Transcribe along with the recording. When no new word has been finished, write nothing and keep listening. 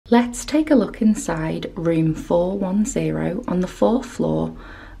Let's take a look inside room 410 on the 4th floor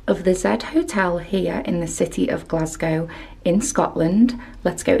of the Z Hotel here in the city of Glasgow in Scotland.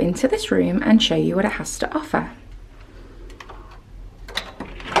 Let's go into this room and show you what it has to offer.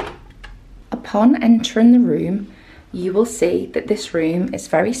 Upon entering the room, you will see that this room is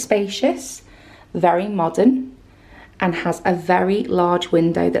very spacious, very modern, and has a very large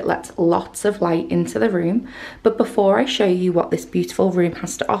window that lets lots of light into the room. But before I show you what this beautiful room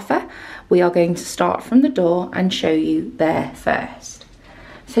has to offer, we are going to start from the door and show you there first.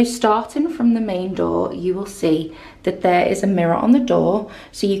 So starting from the main door, you will see that there is a mirror on the door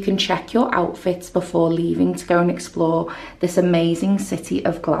so you can check your outfits before leaving to go and explore this amazing city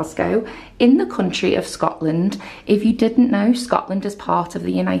of Glasgow in the country of Scotland. If you didn't know, Scotland is part of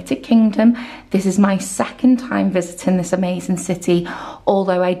the United Kingdom. This is my 2nd time visiting this amazing city,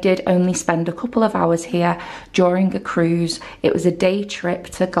 although I did only spend a couple of hours here during a cruise. It was a day trip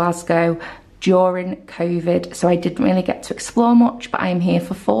to Glasgow during COVID, so I didn't really get to explore much, but I'm here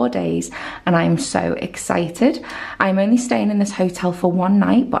for 4 days and I'm so excited. I'm only staying in this hotel for 1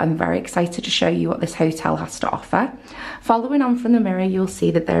 night, but I'm very excited to show you what this hotel has to offer. Following on from the mirror, you'll see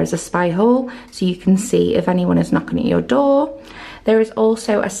that there is a spy hole, so you can see if anyone is knocking at your door. There is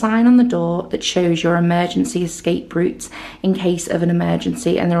also a sign on the door that shows your emergency escape routes in case of an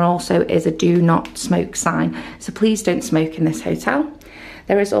emergency, and there also is a do not smoke sign, so please don't smoke in this hotel.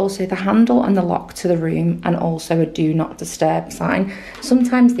 There is also the handle and the lock to the room, and also a do not disturb sign.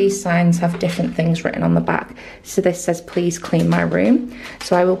 Sometimes these signs have different things written on the back. So this says, please clean my room.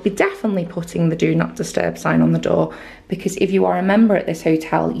 So I will be definitely putting the do not disturb sign on the door, because if you are a member at this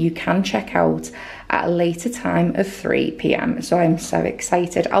hotel, you can check out at a later time of 3 p.m. So I'm so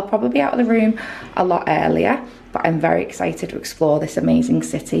excited. I'll probably be out of the room a lot earlier, but I'm very excited to explore this amazing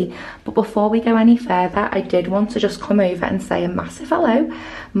city. But before we go any further, I did want to just come over and say a massive hello.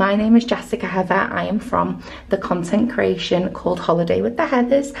 My name is Jessica Heather. I am from the content creation called Holiday with the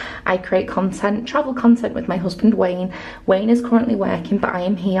Heathers. I create content, travel content with my husband Wayne. Wayne is currently working, but I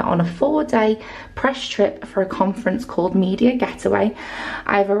am here on a 4-day press trip for a conference called Media Getaway.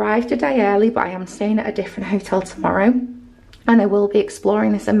 I've arrived a day early, but I am staying at a different hotel tomorrow, and I will be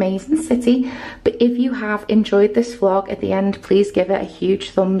exploring this amazing city. But if you have enjoyed this vlog, at the end, please give it a huge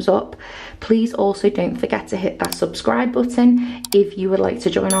thumbs up. Please also don't forget to hit that subscribe button if you would like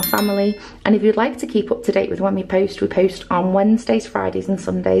to join our family. And if you'd like to keep up to date with when we post on Wednesdays, Fridays and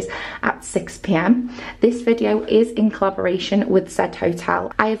Sundays at 6 p.m. This video is in collaboration with Z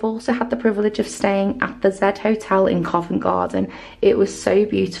Hotel. I have also had the privilege of staying at the Z Hotel in Covent Garden. It was so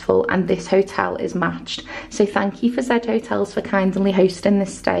beautiful, and this hotel is matched. So thank you for Z Hotels for kindly hosting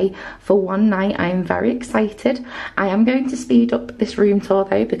this stay for 1 night. I am very excited. I am going to speed up this room tour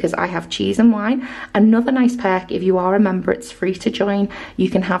though, because I have cheese and wine. Another nice perk, if you are a member, it's free to join. You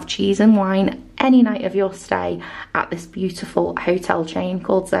can have cheese and wine any night of your stay at this beautiful hotel chain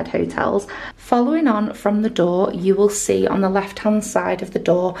called Z Hotels. Following on from the door, you will see on the left hand side of the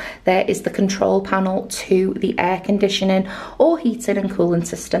door there is the control panel to the air conditioning or heating and cooling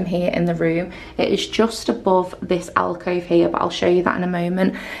system here in the room. It is just above this alcove here, but I'll show you that in a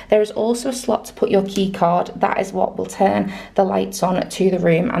moment. There is also a slot to put your key card. That is what will turn the lights on to the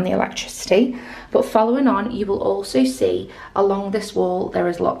room and the electricity. But following on, you will also see along this wall there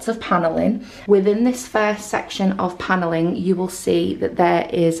is lots of panelling. Within this first section of panelling, you will see that there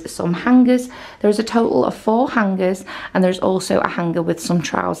is some hangers. There's a total of 4 hangers, and there's also a hanger with some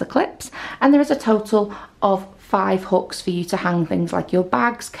trouser clips, and there is a total of 5 hooks for you to hang things like your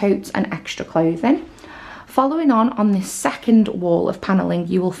bags, coats and extra clothing. Following on this second wall of panelling,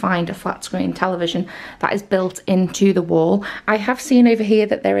 you will find a flat screen television that is built into the wall. I have seen over here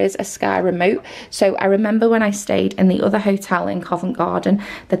that there is a Sky remote. So I remember when I stayed in the other hotel in Covent Garden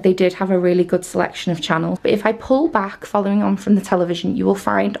that they did have a really good selection of channels. But if I pull back, following on from the television, you will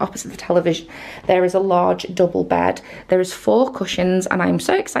find opposite the television, there is a large double bed. There is 4 cushions, and I'm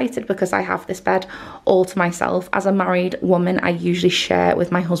so excited because I have this bed all to myself. As a married woman, I usually share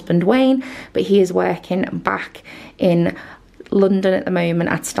with my husband Wayne, but he is working back in London at the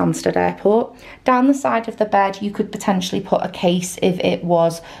moment at Stansted Airport. Down the side of the bed you could potentially put a case if it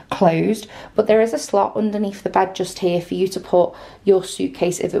was closed, but there is a slot underneath the bed just here for you to put your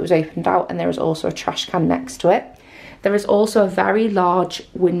suitcase if it was opened out, and there is also a trash can next to it. There is also a very large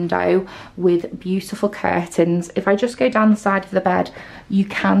window with beautiful curtains. If I just go down the side of the bed, you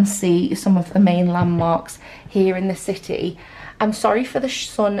can see some of the main landmarks here in the city. I'm sorry for the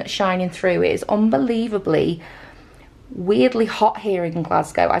sun shining through. It is unbelievably weirdly hot here in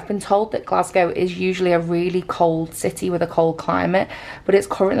Glasgow. I've been told that Glasgow is usually a really cold city with a cold climate, but it's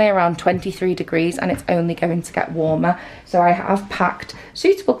currently around 23 degrees and it's only going to get warmer. So I have packed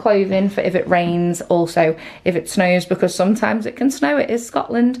suitable clothing for if it rains, also if it snows, because sometimes it can snow. It is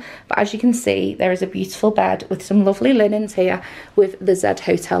Scotland. But as you can see, there is a beautiful bed with some lovely linens here with the Z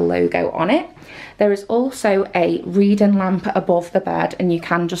Hotel logo on it. There is also a reading lamp above the bed, and you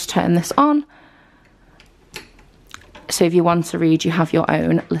can just turn this on. So if you want to read, you have your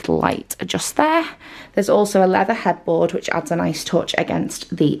own little light just there. There's also a leather headboard, which adds a nice touch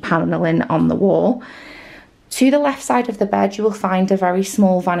against the panelling on the wall. To the left side of the bed, you will find a very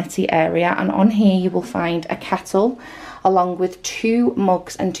small vanity area, and on here you will find a kettle along with 2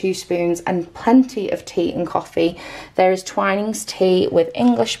 mugs and 2 spoons and plenty of tea and coffee. There is Twinings tea with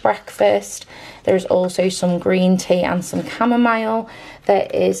English breakfast. There is also some green tea and some chamomile. There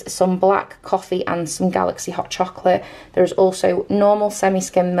is some black coffee and some Galaxy hot chocolate. There is also normal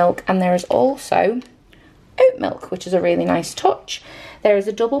semi-skim milk, and there is also oat milk, which is a really nice touch. There is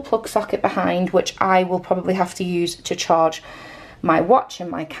a double plug socket behind, which I will probably have to use to charge my watch and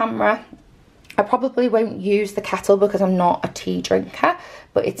my camera. I probably won't use the kettle because I'm not a tea drinker,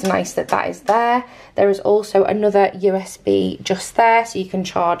 but it's nice that that is there. There is also another USB just there, so you can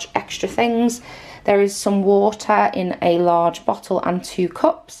charge extra things. There is some water in a large bottle and 2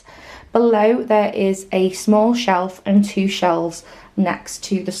 cups. Below there is a small shelf and 2 shelves next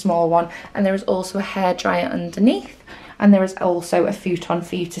to the small one, and there is also a hairdryer underneath, and there is also a futon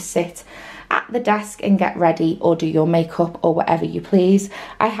for you to sit at the desk and get ready or do your makeup or whatever you please.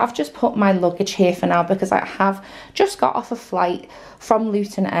 I have just put my luggage here for now because I have just got off a flight from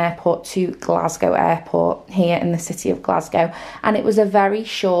Luton Airport to Glasgow Airport here in the city of Glasgow, and it was a very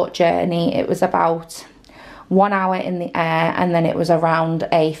short journey. It was about 1 hour in the air, and then it was around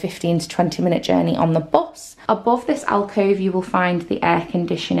a 15 to 20 minute journey on the bus. Above this alcove you will find the air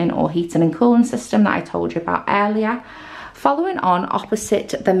conditioning or heating and cooling system that I told you about earlier. Following on,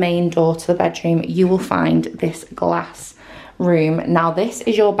 opposite the main door to the bedroom, you will find this glass room. Now this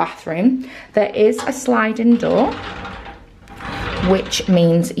is your bathroom. There is a sliding door, which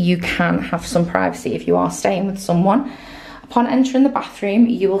means you can have some privacy if you are staying with someone. Upon entering the bathroom,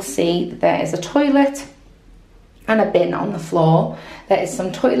 you will see that there is a toilet and a bin on the floor. There is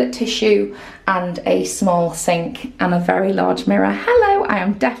some toilet tissue and a small sink and a very large mirror. Hello, I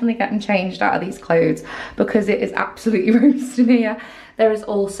am definitely getting changed out of these clothes because it is absolutely roasting here. There is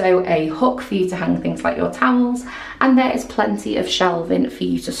also a hook for you to hang things like your towels, and there is plenty of shelving for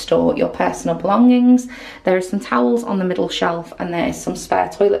you to store your personal belongings. There is some towels on the middle shelf, and there is some spare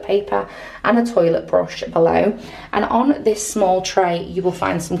toilet paper and a toilet brush below. And on this small tray you will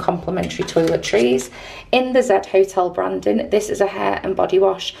find some complimentary toiletries. In the Z Hotel branding, this is a hair and body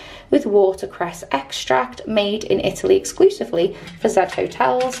wash with watercress extract made in Italy exclusively for Z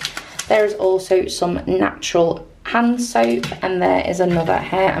Hotels. There is also some natural hand soap, and there is another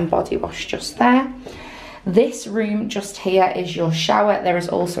hair and body wash just there. This room just here is your shower. There is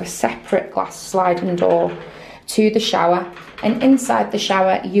also a separate glass sliding door to the shower, and inside the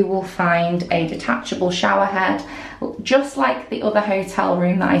shower you will find a detachable shower head. Just like the other hotel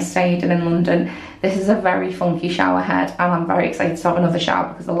room that I stayed in London, this is a very funky shower head, and I'm very excited to have another shower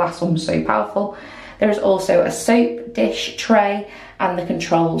because the last one was so powerful. There is also a soap dish tray and the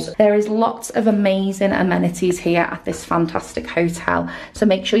controls. There is lots of amazing amenities here at this fantastic hotel, so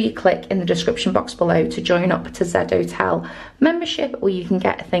make sure you click in the description box below to join up to Z Hotel membership, where you can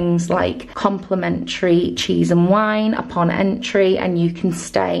get things like complimentary cheese and wine upon entry, and you can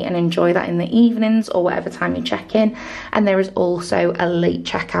stay and enjoy that in the evenings or whatever time you check in. And there is also a late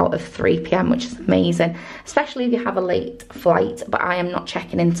checkout of 3 p.m, which is amazing, especially if you have a late flight. But I am not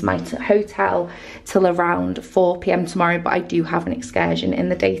checking into my hotel till around 4 p.m. tomorrow, but I do have an excursion in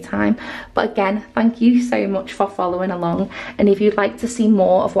the daytime. But again, thank you so much for following along, and if you'd like to see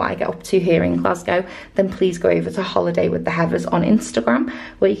more of what I get up to here in Glasgow, then please go over to Holiday with the Heathers on Instagram,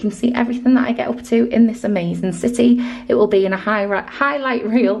 where you can see everything that I get up to in this amazing city. It will be in a highlight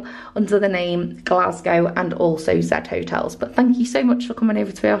reel under the name Glasgow and also Z Hotels. But thank you so much for coming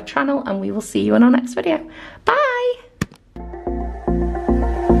over to our channel, and we will see you in our next video. Bye!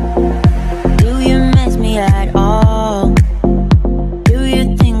 Do you miss me at all? Do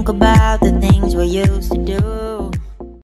you think about the